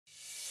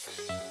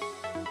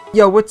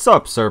Yo, what's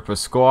up Serpa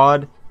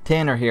Squad?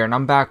 Tanner here, and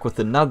I'm back with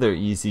another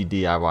easy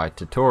DIY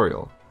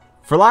tutorial.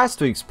 For last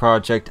week's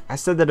project, I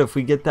said that if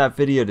we get that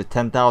video to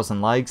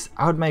 10,000 likes,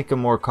 I would make a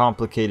more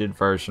complicated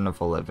version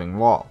of a living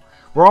wall.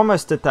 We're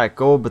almost at that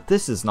goal, but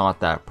this is not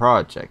that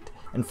project.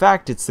 In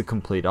fact, it's the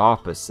complete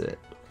opposite.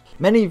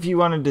 Many of you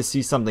wanted to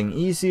see something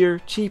easier,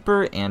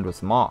 cheaper, and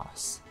with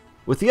moss.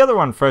 With the other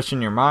one fresh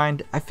in your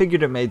mind, I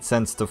figured it made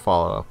sense to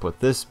follow up with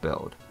this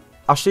build.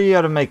 I'll show you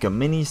how to make a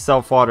mini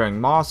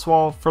self-watering moss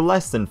wall for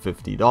less than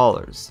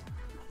 $50.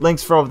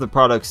 Links for all of the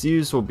products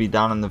used will be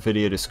down in the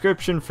video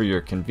description for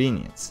your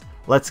convenience.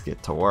 Let's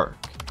get to work.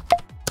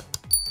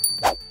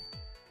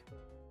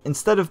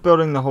 Instead of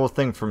building the whole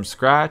thing from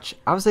scratch,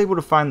 I was able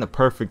to find the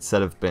perfect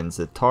set of bins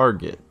at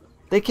Target.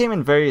 They came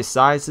in various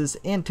sizes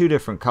and 2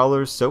 different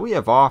colors, so we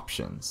have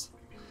options.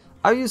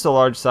 I'll use a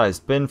large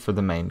sized bin for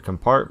the main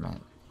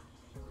compartment.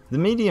 The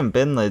medium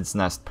bin lids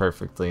nest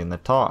perfectly in the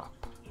top.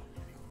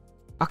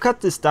 I'll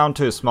cut this down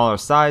to a smaller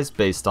size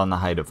based on the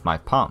height of my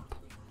pump.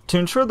 To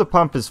ensure the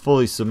pump is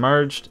fully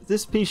submerged,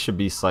 this piece should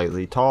be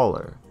slightly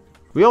taller.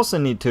 We also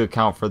need to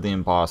account for the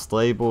embossed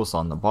labels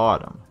on the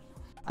bottom.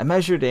 I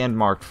measured and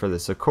marked for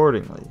this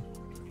accordingly.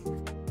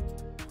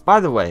 By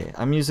the way,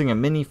 I'm using a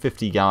mini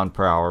 50 gallon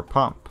per hour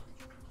pump.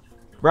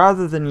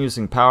 Rather than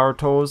using power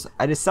tools,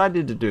 I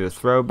decided to do a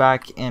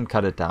throwback and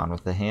cut it down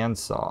with a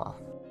handsaw.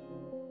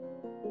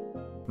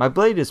 My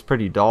blade is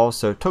pretty dull,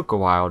 so it took a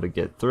while to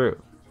get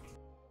through.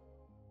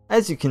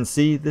 As you can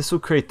see, this will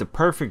create the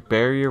perfect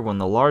barrier when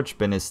the large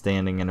bin is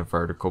standing in a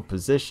vertical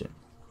position.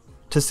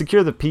 To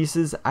secure the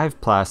pieces, I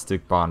have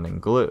plastic bonding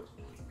glue.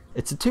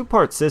 It's a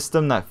 2-part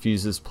system that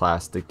fuses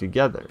plastic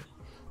together.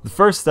 The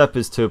first step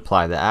is to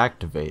apply the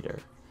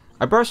activator.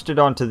 I brushed it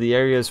onto the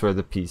areas where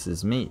the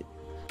pieces meet.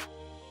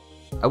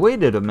 I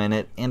waited a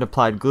minute and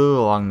applied glue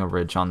along the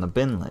ridge on the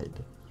bin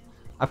lid.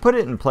 I put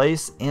it in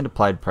place and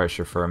applied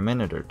pressure for a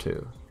minute or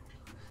 2.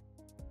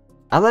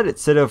 I let it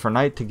sit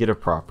overnight to get a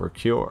proper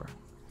cure.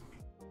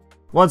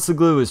 Once the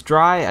glue was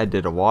dry, I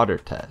did a water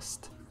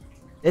test.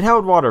 It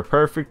held water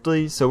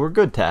perfectly, so we're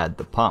good to add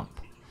the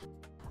pump.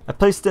 I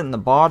placed it in the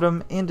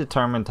bottom and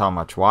determined how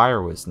much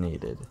wire was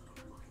needed.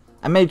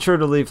 I made sure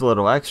to leave a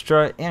little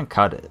extra and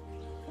cut it.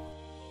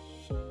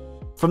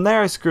 From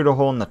there I screwed a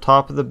hole in the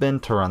top of the bin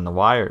to run the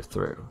wire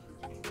through.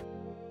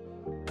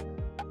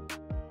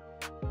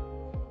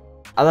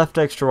 I left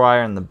extra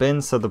wire in the bin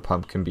so the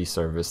pump can be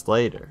serviced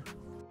later.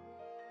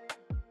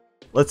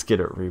 Let's get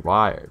it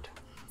rewired.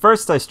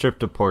 First I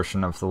stripped a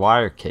portion of the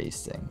wire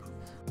casing.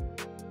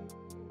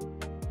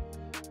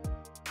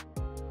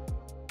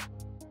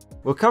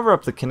 We'll cover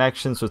up the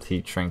connections with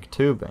heat shrink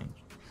tubing.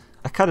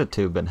 I cut a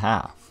tube in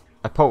half.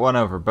 I put one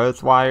over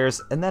both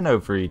wires and then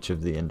over each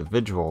of the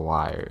individual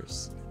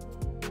wires.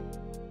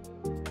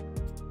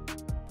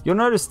 You'll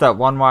notice that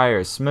one wire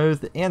is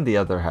smooth and the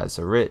other has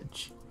a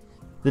ridge.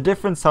 The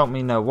difference helped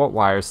me know what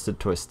wires to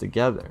twist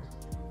together.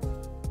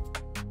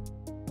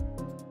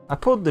 I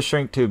pulled the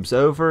shrink tubes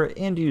over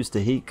and used a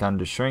heat gun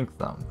to shrink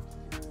them.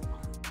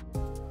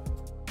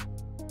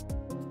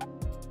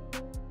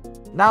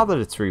 Now that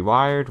it's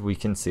rewired, we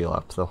can seal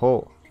up the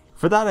hole.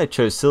 For that I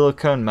chose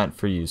silicone meant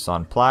for use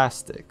on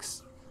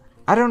plastics.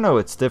 I don't know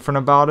what's different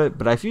about it,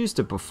 but I've used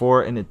it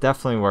before and it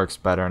definitely works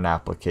better in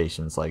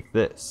applications like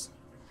this.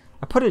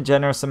 I put a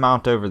generous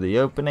amount over the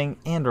opening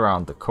and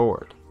around the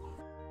cord.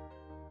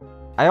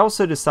 I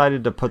also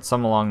decided to put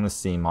some along the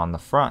seam on the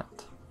front.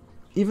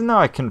 Even though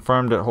I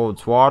confirmed it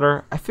holds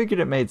water, I figured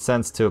it made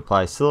sense to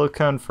apply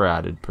silicone for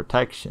added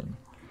protection.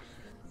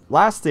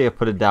 Lastly, I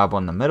put a dab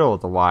on the middle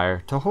of the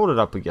wire to hold it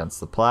up against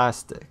the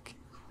plastic.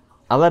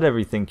 I let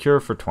everything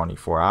cure for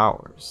 24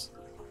 hours.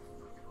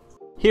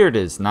 Here it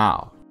is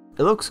now.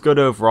 It looks good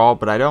overall,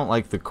 but I don't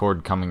like the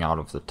cord coming out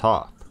of the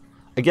top.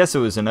 I guess it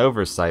was an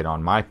oversight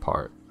on my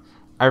part.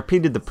 I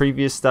repeated the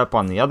previous step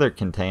on the other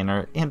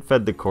container and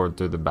fed the cord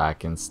through the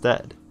back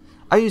instead.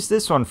 I used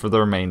this one for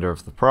the remainder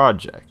of the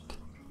project.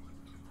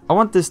 I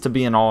want this to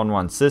be an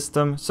all-in-one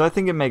system, so I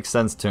think it makes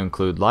sense to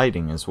include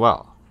lighting as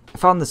well. I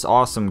found this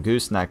awesome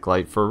gooseneck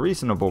light for a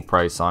reasonable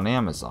price on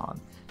Amazon.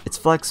 It's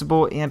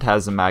flexible and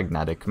has a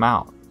magnetic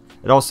mount.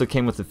 It also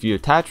came with a few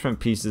attachment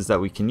pieces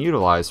that we can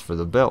utilize for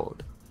the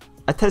build.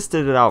 I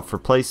tested it out for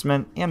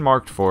placement and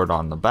marked for it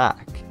on the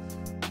back.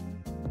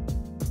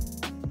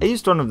 I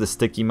used one of the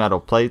sticky metal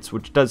plates,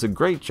 which does a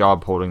great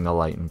job holding the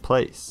light in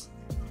place.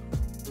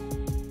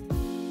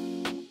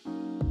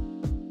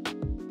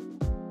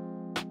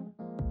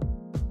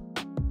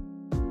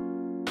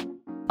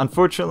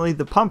 Unfortunately,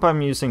 the pump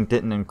I'm using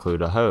didn't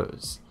include a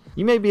hose.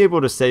 You may be able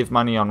to save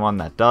money on one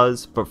that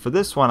does, but for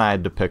this one I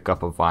had to pick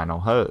up a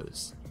vinyl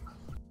hose.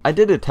 I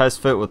did a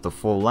test fit with the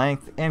full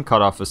length and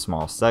cut off a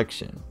small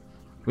section.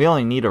 We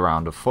only need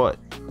around a foot.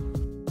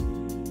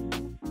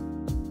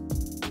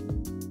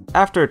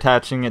 After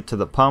attaching it to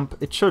the pump,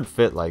 it should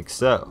fit like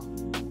so.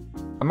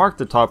 I marked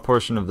the top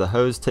portion of the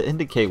hose to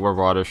indicate where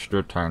water should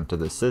return to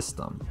the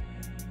system.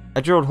 I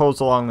drilled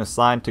holes along this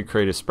line to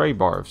create a spray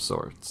bar of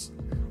sorts.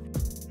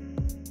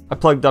 I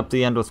plugged up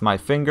the end with my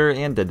finger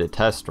and did a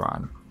test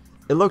run.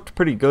 It looked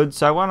pretty good,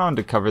 so I went on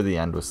to cover the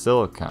end with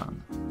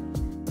silicone.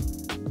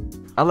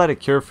 I let it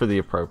cure for the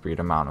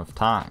appropriate amount of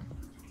time.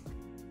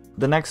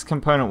 The next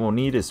component we'll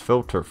need is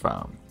filter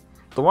foam.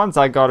 The ones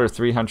I got are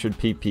 300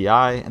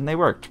 ppi and they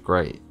worked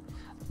great.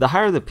 The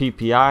higher the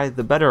ppi,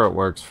 the better it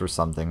works for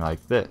something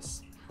like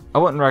this. I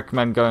wouldn't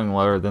recommend going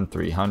lower than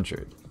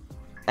 300.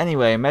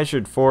 Anyway, I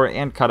measured 4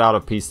 and cut out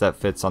a piece that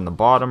fits on the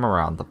bottom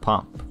around the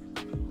pump.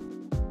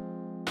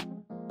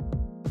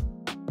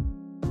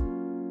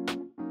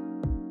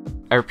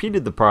 I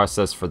repeated the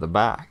process for the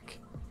back.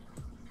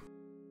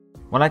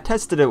 When I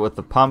tested it with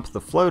the pump, the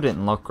flow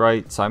didn't look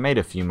right, so I made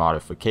a few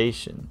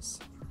modifications.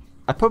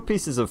 I put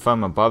pieces of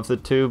foam above the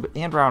tube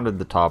and rounded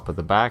the top of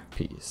the back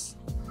piece.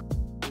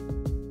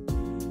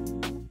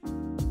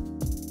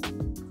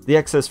 The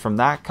excess from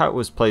that cut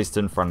was placed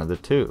in front of the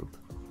tube.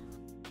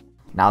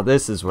 Now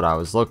this is what I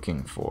was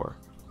looking for,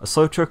 a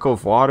slow trickle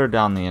of water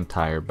down the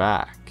entire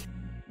back.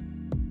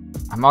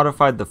 I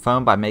modified the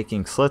foam by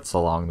making slits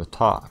along the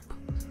top.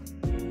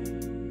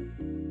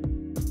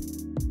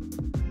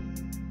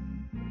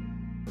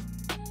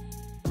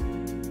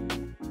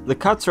 The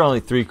cuts are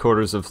only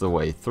 3/4 of the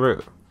way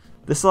through.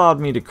 This allowed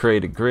me to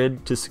create a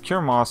grid to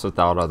secure moss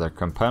without other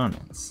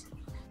components.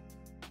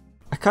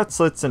 I cut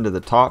slits into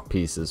the top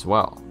piece as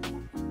well.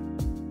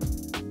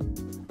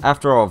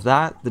 After all of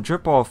that, the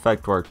drip ball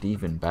effect worked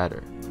even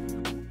better.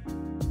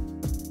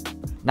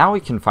 Now we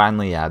can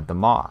finally add the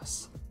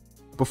moss.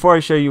 Before I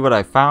show you what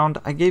I found,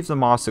 I gave the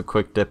moss a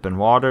quick dip in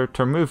water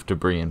to remove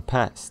debris and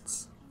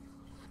pests.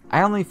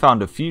 I only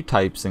found a few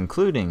types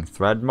including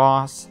thread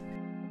moss,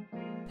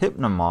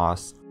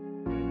 hypnomoss,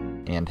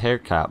 and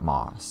haircat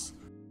moss.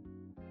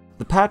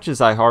 The patches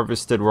I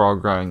harvested were all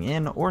growing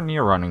in or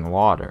near running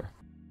water.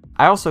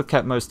 I also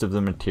kept most of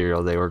the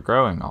material they were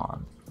growing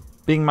on.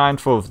 Being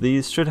mindful of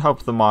these should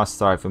help the moss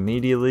thrive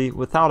immediately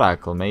without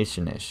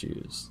acclimation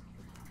issues.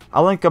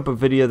 I'll link up a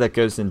video that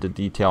goes into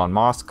detail on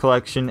moss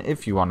collection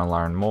if you want to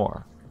learn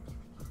more.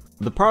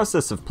 The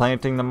process of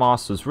planting the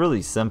moss was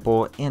really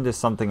simple and is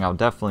something I'll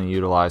definitely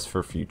utilize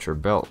for future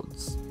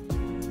builds.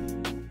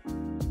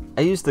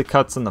 I used the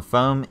cuts in the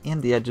foam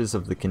and the edges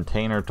of the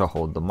container to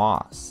hold the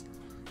moss.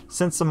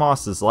 Since the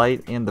moss is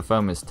light and the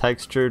foam is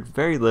textured,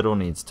 very little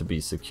needs to be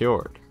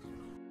secured.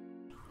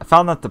 I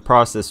found that the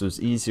process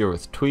was easier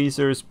with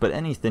tweezers, but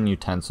any thin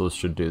utensils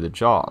should do the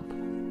job.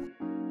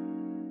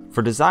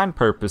 For design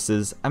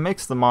purposes, I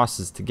mixed the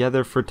mosses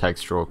together for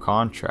textural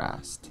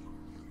contrast.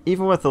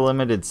 Even with a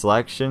limited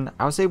selection,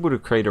 I was able to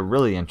create a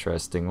really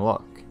interesting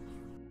look.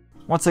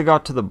 Once I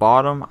got to the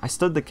bottom, I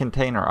stood the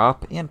container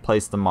up and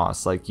placed the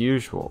moss like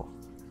usual.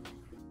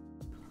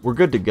 We're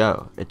good to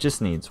go, it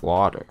just needs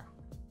water.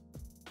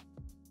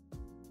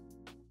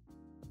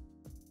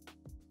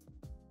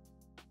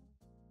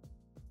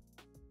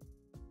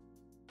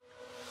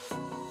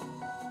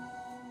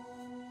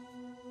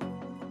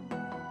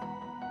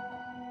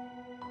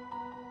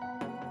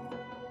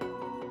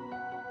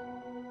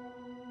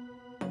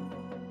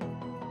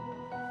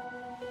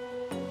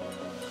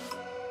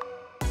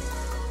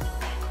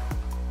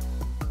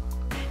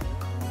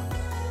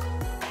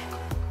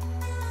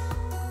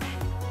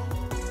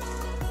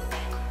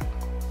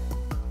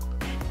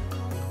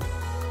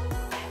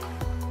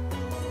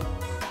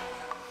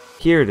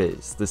 Here it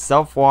is, the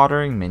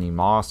self-watering mini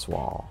moss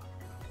wall.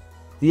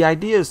 The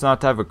idea is not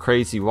to have a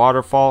crazy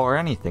waterfall or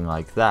anything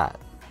like that.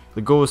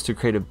 The goal is to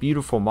create a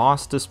beautiful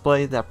moss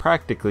display that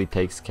practically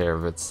takes care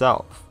of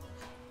itself.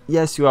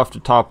 Yes, you have to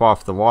top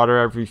off the water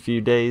every few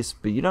days,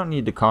 but you don't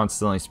need to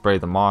constantly spray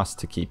the moss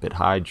to keep it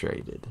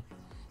hydrated.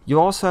 You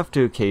also have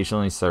to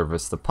occasionally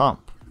service the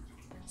pump.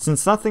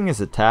 Since nothing is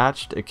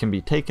attached, it can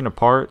be taken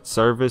apart,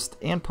 serviced,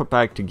 and put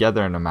back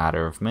together in a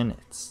matter of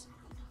minutes.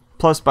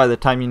 Plus, by the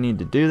time you need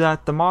to do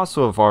that, the moss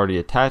will have already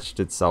attached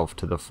itself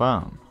to the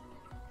foam.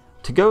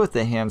 To go with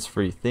the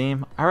hands-free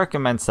theme, I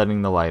recommend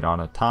setting the light on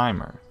a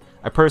timer.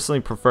 I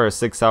personally prefer a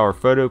 6-hour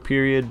photo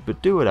period,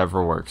 but do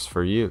whatever works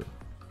for you.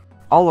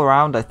 All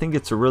around, I think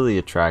it's a really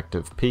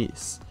attractive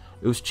piece.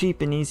 It was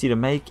cheap and easy to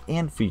make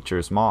and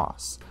features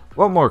moss.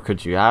 What more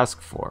could you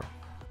ask for?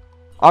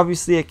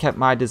 Obviously, I kept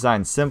my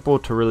design simple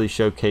to really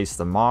showcase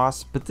the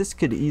moss, but this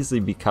could easily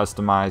be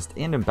customized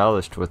and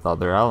embellished with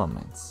other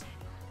elements.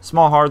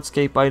 Small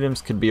hardscape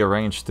items could be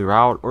arranged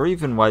throughout or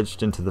even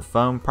wedged into the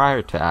foam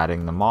prior to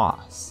adding the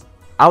moss.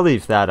 I'll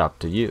leave that up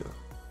to you.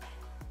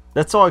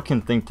 That's all I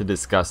can think to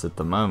discuss at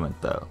the moment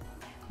though.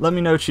 Let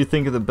me know what you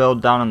think of the build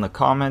down in the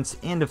comments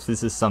and if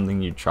this is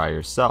something you'd try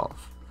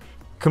yourself.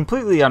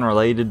 Completely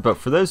unrelated, but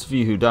for those of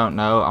you who don't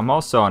know, I'm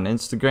also on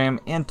Instagram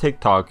and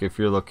TikTok if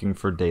you're looking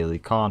for daily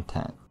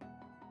content.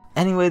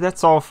 Anyway,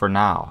 that's all for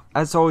now.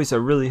 As always, I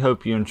really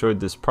hope you enjoyed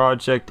this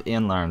project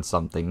and learned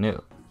something new.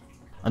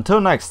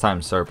 Until next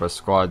time, Serpa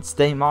Squad,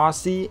 stay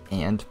mossy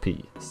and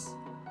peace.